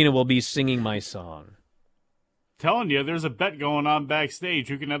whole arena will be singing my song. Telling you, there's a bet going on backstage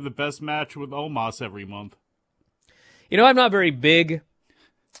who can have the best match with Omos every month. You know, I'm not very big.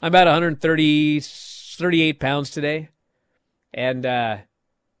 I'm about 38 pounds today. And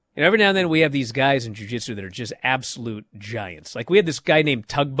every now and then we have these guys in jiu-jitsu that are just absolute giants. Like we had this guy named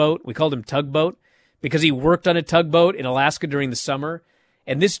Tugboat. We called him Tugboat because he worked on a tugboat in Alaska during the summer.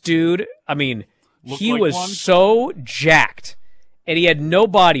 And this dude, I mean, he was so jacked. And he had no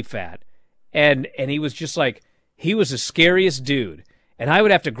body fat. And he was just like, he was the scariest dude. And I would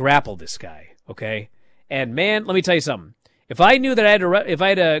have to grapple this guy, okay? And man, let me tell you something. If I knew that I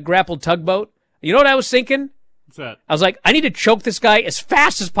had a grappled Tugboat, you know what I was thinking? What's that? I was like, I need to choke this guy as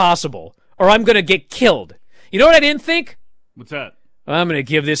fast as possible, or I'm going to get killed. You know what I didn't think? What's that? I'm going to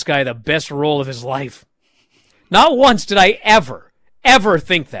give this guy the best role of his life. Not once did I ever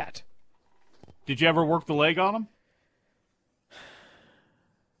think that. Did you ever work the leg on him?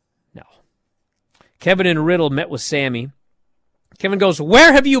 No. Kevin and Riddle met with Sammy. Kevin goes,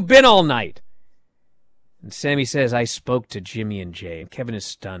 "Where have you been all night?" And Sammy says, "I spoke to Jimmy and Jay." And Kevin is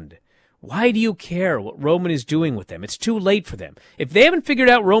stunned. Why do you care what Roman is doing with them? It's too late for them. If they haven't figured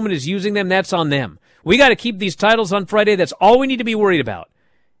out Roman is using them, that's on them. We got to keep these titles on Friday. That's all we need to be worried about.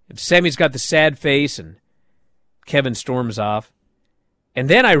 And Sammy's got the sad face, and Kevin storms off. And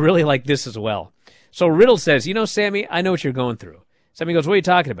then I really like this as well. So Riddle says, "You know, Sammy, I know what you're going through." Sammy goes, "What are you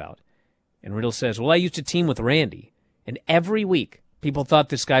talking about?" And Riddle says, "Well, I used to team with Randy, and every week people thought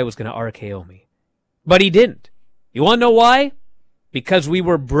this guy was going to RKO me. But he didn't. You want to know why? Because we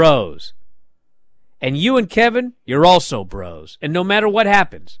were bros. And you and Kevin, you're also bros. And no matter what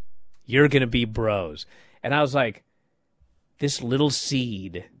happens, you're going to be bros." And I was like, this little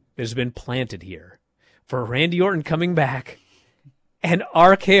seed has been planted here for Randy Orton coming back and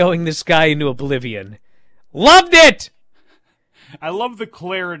RKOing this guy into oblivion. Loved it! I love the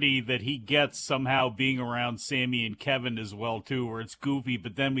clarity that he gets somehow being around Sammy and Kevin as well, too, where it's goofy,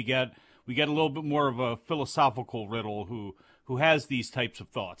 but then we get a little bit more of a philosophical Riddle who has these types of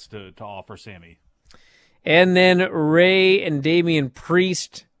thoughts to offer Sammy. And then Ray and Damian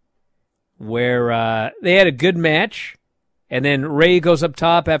Priest, where they had a good match, and then Ray goes up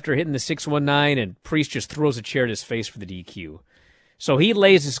top after hitting the 619, and Priest just throws a chair at his face for the DQ. So he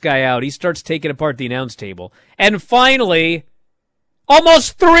lays this guy out. He starts taking apart the announce table. And finally,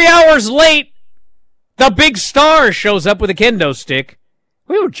 almost 3 hours late, the big star shows up with a kendo stick.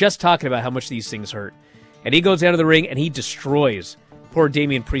 We were just talking about how much these things hurt. And he goes down to the ring, and he destroys poor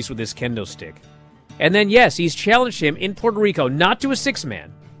Damian Priest with his kendo stick. And then, yes, he's challenged him in Puerto Rico, not to a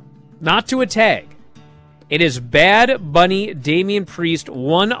six-man, not to a tag. It is Bad Bunny Damian Priest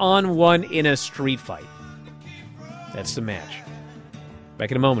one-on-one in a street fight. That's the match. Back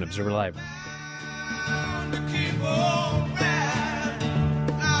in a moment, Observer Live.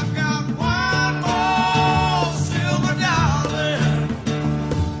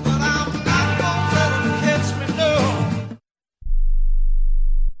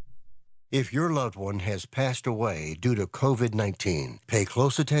 If your loved one has passed away due to COVID-19, pay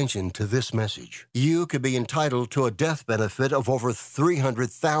close attention to this message. You could be entitled to a death benefit of over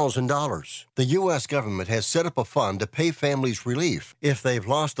 $300,000. The U.S. government has set up a fund to pay families relief if they've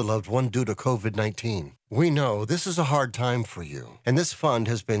lost a loved one due to COVID-19. We know this is a hard time for you, and this fund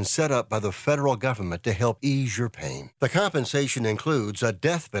has been set up by the federal government to help ease your pain. The compensation includes a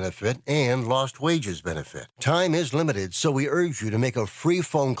death benefit and lost wages benefit. Time is limited, so we urge you to make a free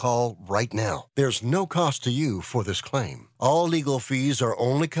phone call right now. There's no cost to you for this claim. All legal fees are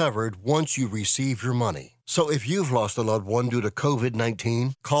only covered once you receive your money. So if you've lost a loved one due to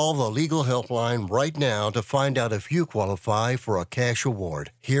COVID-19, call the legal helpline right now to find out if you qualify for a cash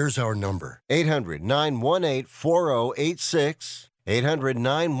award. Here's our number: 800-918-4086.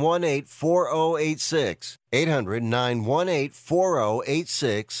 800-918-4086.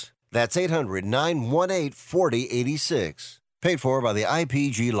 800-918-4086. That's 800-918-4086. Paid for by the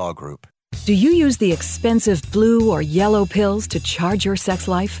IPG Law Group. Do you use the expensive blue or yellow pills to charge your sex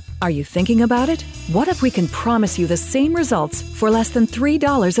life? Are you thinking about it? What if we can promise you the same results for less than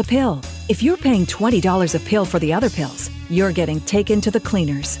 $3 a pill? If you're paying $20 a pill for the other pills, you're getting taken to the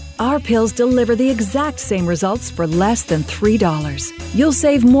cleaners. Our pills deliver the exact same results for less than $3. You'll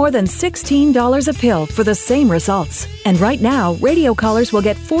save more than $16 a pill for the same results. And right now, radio callers will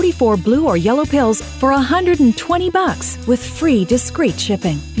get 44 blue or yellow pills for $120 with free discreet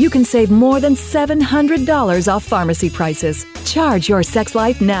shipping. You can save more than $700 off pharmacy prices. Charge your sex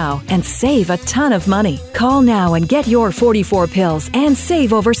life now and save a ton of money. Call now and get your 44 pills and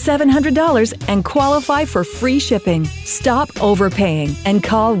save over $700 and qualify for free shipping. Stop overpaying and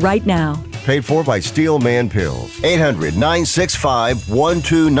call right now. Paid for by Steelman Pills.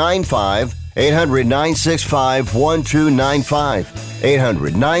 800-965-1295. 800-965-1295.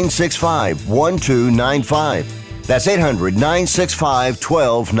 800-965-1295. That's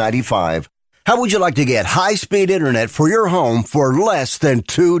 800-965-1295. How would you like to get high-speed internet for your home for less than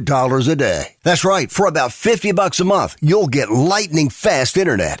 $2 a day? That's right. For about $50 a month, you'll get lightning-fast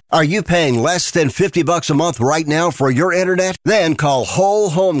internet. Are you paying less than $50 a month right now for your internet? Then call Whole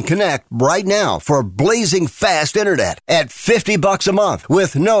Home Connect right now for blazing fast internet at $50 a month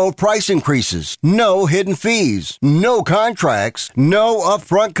with no price increases, no hidden fees, no contracts, no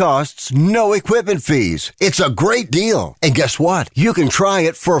upfront costs, no equipment fees. It's a great deal. And guess what? You can try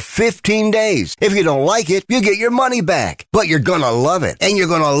it for 15 days. If you don't like it, you get your money back. But you're gonna love it, and you're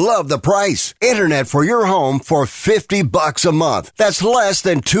gonna love the price. Internet for your home for $50 a month. That's less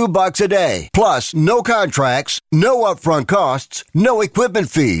than $2 a day. Plus, no contracts, no upfront costs, no equipment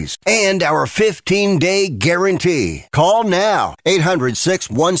fees, and our 15-day guarantee. Call now.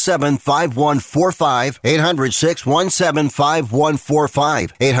 800-617-5145.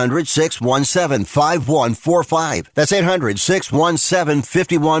 800-617-5145. 800-617-5145. That's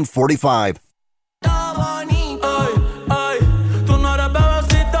 800-617-5145.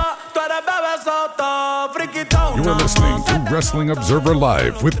 You are listening to Wrestling Observer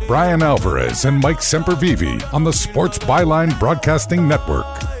Live with Bryan Alvarez and Mike Sempervive on the Sports Byline Broadcasting Network.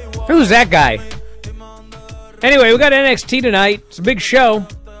 Who's that guy? Anyway, we got NXT tonight. It's a big show.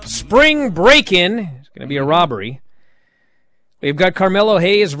 Spring break-in. It's going to be a robbery. We've got Carmelo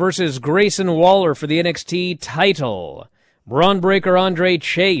Hayes versus Grayson Waller for the NXT title. Braun Breaker Andre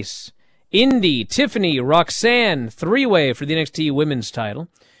Chase. Indy, Tiffany, Roxanne, three-way for the NXT women's title.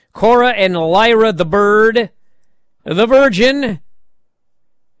 Cora and Lyra the Bird, the Virgin,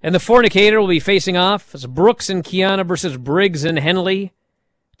 and the Fornicator will be facing off as Brooks and Kiana versus Briggs and Henley.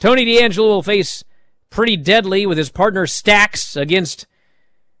 Tony D'Angelo will face Pretty Deadly with his partner Stax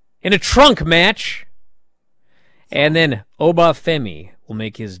in a trunk match. And then Oba Femi will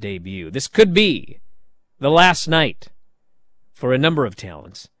make his debut. This could be the last night for a number of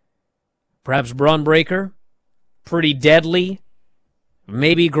talents. Perhaps Braun Breaker, Pretty Deadly,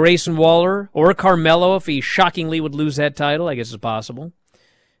 maybe Grayson Waller, or Carmelo if he shockingly would lose that title. I guess it's possible.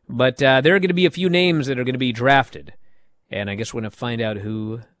 But there are going to be a few names that are going to be drafted. And I guess we're going to find out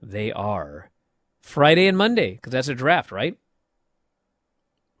who they are. Friday and Monday, because that's a draft, right?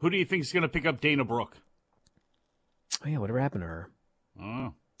 Who do you think is going to pick up Dana Brooke? Oh, yeah, whatever happened to her?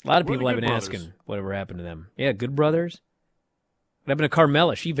 Oh. A lot of people have been asking whatever happened to them. Yeah, Good Brothers. What happened to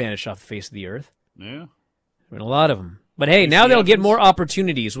Carmella? She vanished off the face of the earth. Yeah. I mean, a lot of them. But hey, now they'll get more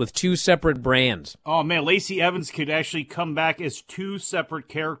opportunities with two separate brands. Oh, man, Lacey Evans could actually come back as two separate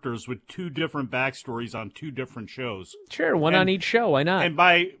characters with two different backstories on two different shows. Sure, one on each show. Why not? And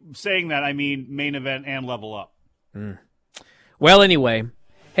by saying that, I mean Main Event and Level Up. Well, anyway,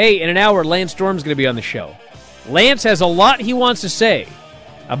 hey, in an hour, Lance Storm's going to be on the show. Lance has a lot he wants to say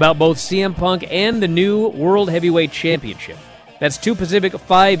about both CM Punk and the new World Heavyweight Championship. That's 2 Pacific,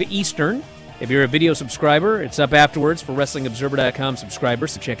 5 Eastern. If you're a video subscriber, it's up afterwards for WrestlingObserver.com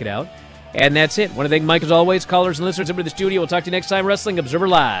subscribers, so check it out. And that's it. Want to thank Mike, as always, callers and listeners over to the studio. We'll talk to you next time, Wrestling Observer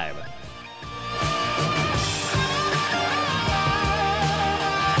Live.